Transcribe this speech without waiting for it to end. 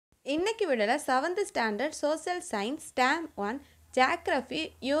இன்னைக்கு விடல 7th standard social science ஸ்டாம் 1 geography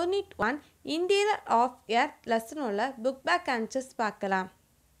unit 1 interior of earth lesson உள்ள book back answers பார்க்கலாம்.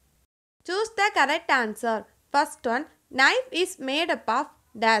 Choose the correct answer. First one, knife is made up of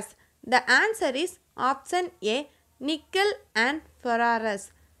days. The answer is option A, nickel and ஃபெராரஸ்.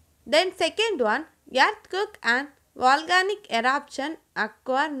 Then second one, earthquake and volcanic eruption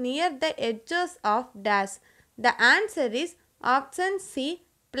occur near the edges of dash. The answer is option C,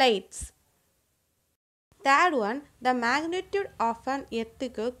 plates. Third one, the magnitude of an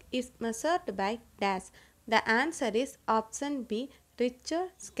earthquake is measured by dash. The answer is option B, Richter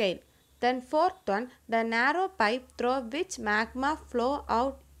scale. Then fourth one, the narrow pipe through which magma flow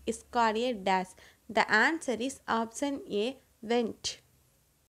out is called a dash. The answer is option A, vent.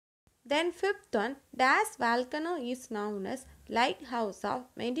 Then fifth one, dash volcano is known as lighthouse of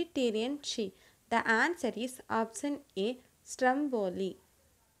Mediterranean Sea. The answer is option A, Stromboli.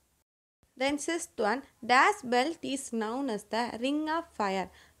 Then sixth one, dash belt is known as the ring of fire.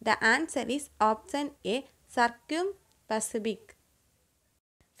 The answer is option A, Circum-Pacific.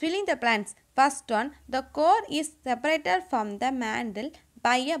 Filling the blanks. First one, the core is separated from the mantle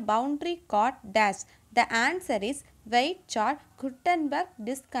by a boundary called dash. The answer is Weizsäcker-Gutenberg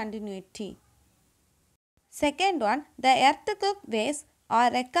discontinuity. Second one, the earthquake waves are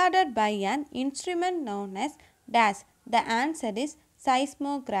recorded by an instrument known as dash. The answer is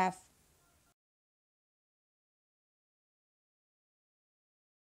seismograph.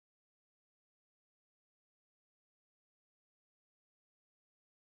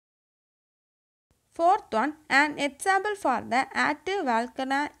 Fourth one, an example for the active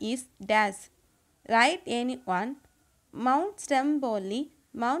volcano is dash. Write any one. Mount Stromboli,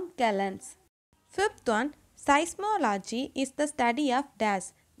 Mount Clemens. Fifth one, seismology is the study of dash.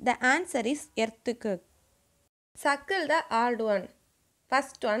 The answer is earthquake. Circle the odd one.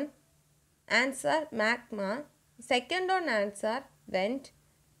 First one, answer magma. Second one, answer vent.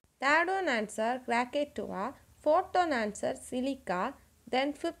 Third one, answer Krakatoa. Fourth one, answer silica. Then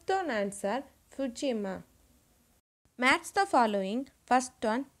fifth one, answer Fukushima. Match the following. First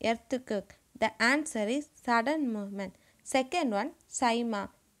one, earthquake. The answer is sudden movement. Second one, seisma.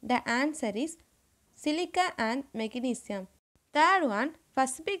 The answer is silica and magnesium. Third one,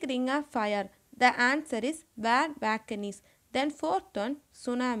 Pacific ring of fire. The answer is bad volcanoes. Then fourth one,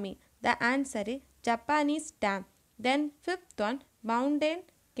 tsunami. The answer is Japanese dam. Then fifth one, mountain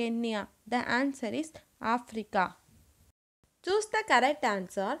Kenya. The answer is Africa. Choose the correct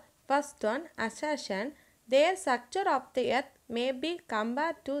answer. First one, assertion. Their structure of the earth may be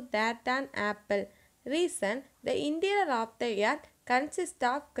compared to that an apple. Reason, the interior of the earth consists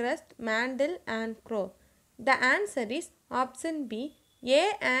of crust, mantle and core. The answer is option B. A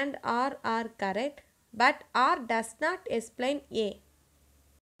and R are correct, but R does not explain A.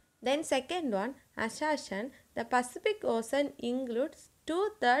 Then second one, assertion. The Pacific Ocean includes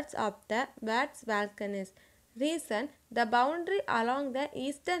 2/3 of the world's volcanoes. Reason, the boundary along the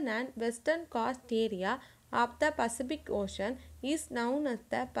eastern and western coast area of the Pacific Ocean is known as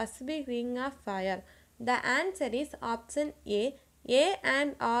the Pacific Ring of Fire. The answer is option A. A and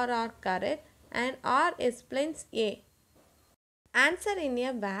R are correct and R explains A. Answer in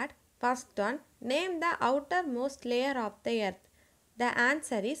a word. First one, name the outermost layer of the earth. The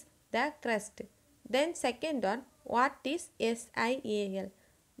answer is the crust. Then second one, what is SIAL?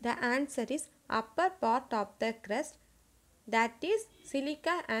 The answer is upper part of the crust, that is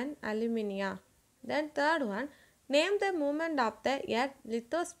silica and alumina. Then third one, name the movement of the earth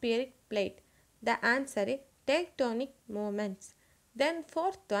lithospheric plate. The answer is tectonic movements. Then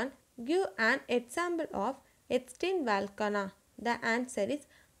fourth one, give an example of extinct volcano. The answer is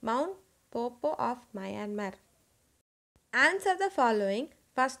Mount Popo of Myanmar. Answer the following.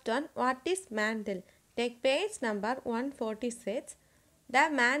 First one, what is mantle? Take page number 146. The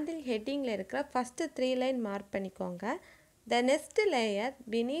mantle heading இருக்கிற first 3 line mark பண்ணிக்கோங்க. The next layer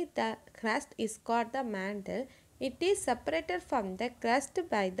beneath the crust is called the mantle. It is separated from the crust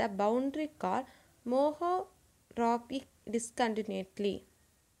by the boundary called Mohorovicic discontinuity.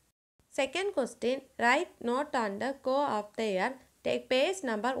 Second question, write note on the core of the earth. Take page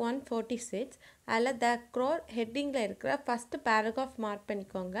number 146. அதில் the core headingல இருக்கிற first paragraph mark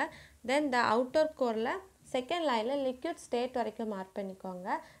பண்ணிக்கோங்க. Then the outer coreல second லைனில் liquid state வரைக்கும் mark பண்ணிக்கோங்க.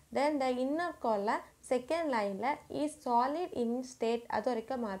 தென் the inner கோரில் second லைனில் is solid in state அது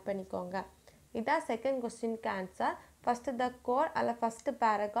வரைக்கும் மார்க் பண்ணிக்கோங்க. இதான் செகண்ட் கொஸ்டினுக்கு ஆன்சர். ஃபஸ்ட்டு த கோர் அதில் first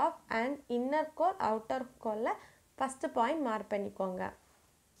paragraph and inner core outer கோரில் ஃபஸ்ட்டு பாயிண்ட் மார்க் பண்ணிக்கோங்க.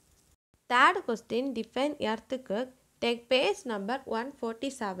 Third question, define earthquake. Take page number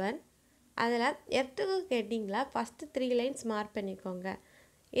 147. அதில் எர்த்குவேக் ஹெட்டிங்கில் ஃபஸ்ட்டு 3 லைன்ஸ் மார்க் பண்ணிக்கோங்க.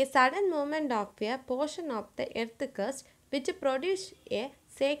 A sudden movement of a portion of the earth crust which produce a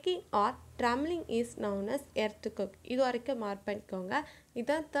shaking or trembling is known as earthquake. இது வரைக்கும் mark பண்ணிக்கோங்க.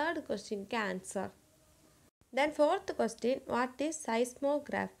 இதுதான் third கொஸ்டினுக்கு answer. Then fourth question, what is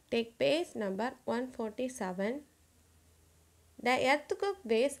seismograph? Take page number 147. The earthquake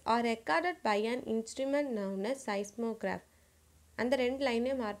waves are recorded by an instrument known as seismograph. அந்த ரெண்டு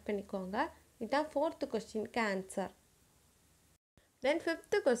லைனே mark பண்ணிக்கோங்க. இதுதான் ஃபோர்த் கொஸ்டினுக்கு answer. Then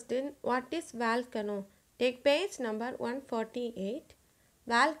fifth question, what is volcano? Take page number 148.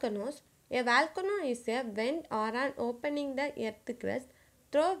 Volcanoes. A volcano is a vent or an opening the earth crust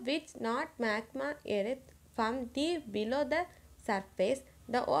through which not magma erupt from deep below the surface.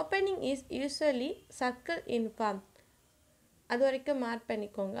 The opening is usually circle in form. அது வரைக்கும் mark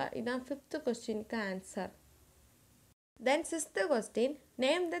பண்ணிக்கோங்க. இதுதான் fifth கொஸ்டினுக்கு answer. Then sixth question,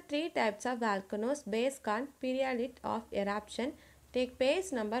 name the three types of volcanoes based on period of eruption. Take page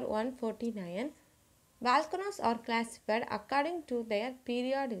number 149. Volcanoes are classified according to their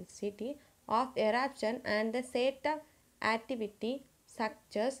periodicity of eruption and the state of activity,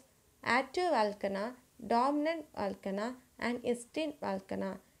 such as active volcano, dominant volcano and extinct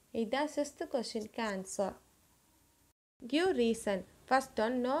volcano. இதுதான் sixth கொஸ்டினுக்கு answer. Give reason. First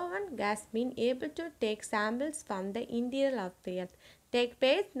one, no one has been able to take samples from the interior of the earth. Take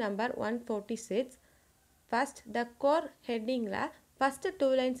page number 146. First, the core heading la first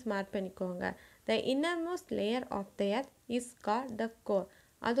two lines mark பண்ணிக்கோங்க. The innermost layer of the earth is called the core.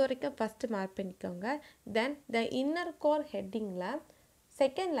 அது வரைக்கும் first mark பண்ணிக்கோங்க. Then the inner core heading la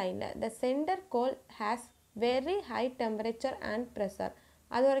second line the center core has very high temperature and pressure.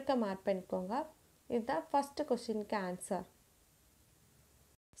 அது வரைக்கும் mark பண்ணிக்கோங்க. இதுதான் first questionக்கு answer.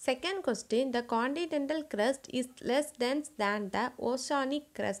 Second question, the continental crust is less dense than the oceanic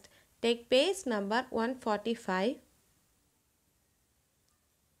crust. Take page number 145.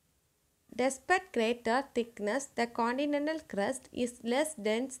 Despite greater thickness, the continental crust is less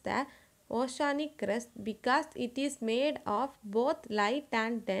dense than oceanic crust because it is made of both light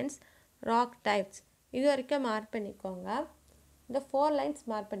and dense rock types. இது வரைக்கும் mark பண்ணிக்கோங்க. இந்த 4 lines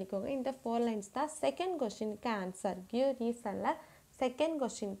mark பண்ணிக்கோங்க. இந்த 4 lines தான் second கொஸ்டினுக்கு answer. Give ரீசனில் second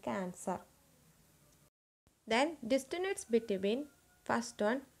கொஸ்டினுக்கு answer. Then distance between first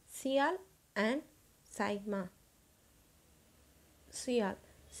one, Sial and Saima. Sial.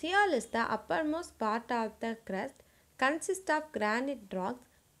 Sial is the uppermost part of the crust, consists of granite rocks,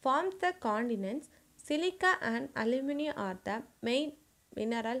 forms the continents. Silica and aluminium are the main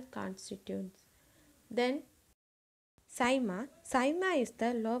mineral constituents. Then Saima. Saima is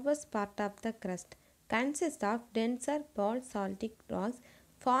the lowest part of the crust, consists of denser basaltic rocks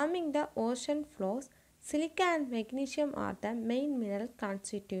forming the ocean floors. Silica and magnesium are the main mineral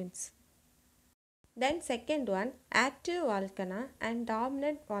constituents. Then second one, active volcano and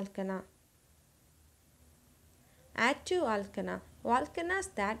dominant volcano. Active volcano. Volcanoes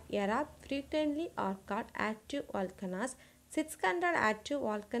that erupt frequently are called active volcanoes. 600 active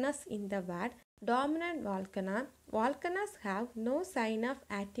volcanoes in the world. Dominant volcano. Volcanoes have no sign of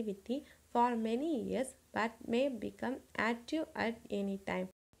activity for many years but may become active at any time.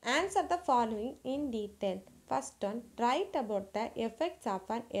 Answer the following in detail. First one, write about the effects of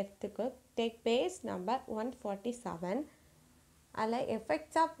an earthquake. Take page number 147. அதில்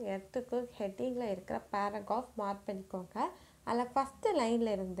effects of எர்த்துக்குவேக் ஹெட்டிங்கில் இருக்கிற paragraph mark பண்ணிக்கோங்க. அதில் first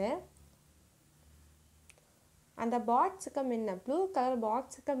லைனில் இருந்து அந்த பாக்ஸுக்கு முன்ன blue colour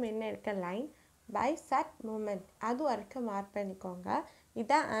பாக்ஸுக்கு முன்ன இருக்க லைன் பை சட் மூமெண்ட் அது வரைக்கும் மார்க் பண்ணிக்கோங்க.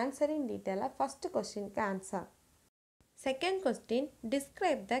 இதான் ஆன்சரிங் டீட்டெயிலாக ஃபஸ்ட்டு கொஸ்டினுக்கு answer. Second question,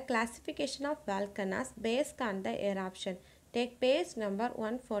 describe the classification of volcanoes based on the eruption. Take page number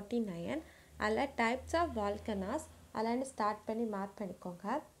 149. அதில் types of volcanoes அதில் ஸ்டார்ட் பண்ணி மார்க் பண்ணிக்கோங்க.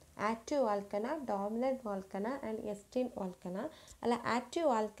 Active வால்கனா, dominant வால்கனா and extinct வால்கனா. அதில் ஆக்டிவ்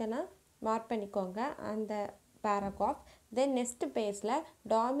வால்கனா மார்க் பண்ணிக்கோங்க அந்த பேராகிராஃப். தென் நெக்ஸ்ட் பேஜில்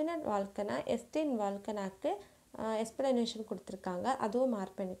டாமினன்ட் வால்கனா, எக்ஸ்டின்ட் வால்கனாக்கு எக்ஸ்ப்ளனேஷன் கொடுத்துருக்காங்க, அதுவும்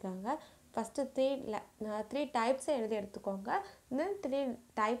மார்க் பண்ணிக்கோங்க. ஃபஸ்ட்டு த்ரீ டைப்ஸை எழுதி எடுத்துக்கோங்க. தென் 3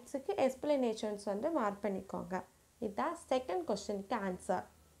 டைப்ஸுக்கு எக்ஸ்ப்ளனேஷன்ஸ் வந்து மார்க் பண்ணிக்கோங்க. இதுதான் செகண்ட் கொஸ்டினுக்கு answer.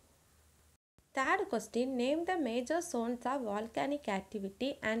 Third question, name the major zones of volcanic activity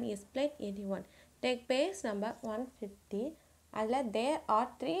and explain any one. Take page number 150. அதில் there are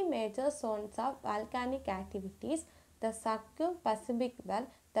 3 major zones of volcanic activities. The Circum-Pacific Belt,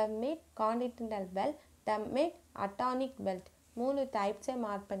 the Mid-Continental Belt, the Mid-Atlantic Belt. 3 டைப்ஸை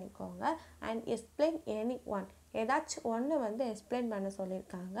mark பண்ணிக்கோங்க. And explain any one, ஏதாச்சும் ஒன்று வந்து explain பண்ண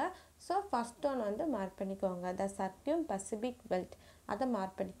சொல்லியிருக்காங்க. So first one வந்து mark பண்ணிக்கோங்க. த சர்க்கியூம் Pacific belt அதை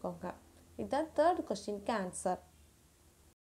மார்க் பண்ணிக்கோங்க. இதுதான் தேர்ட் கொஸ்டினுக்கு ஆன்சர்.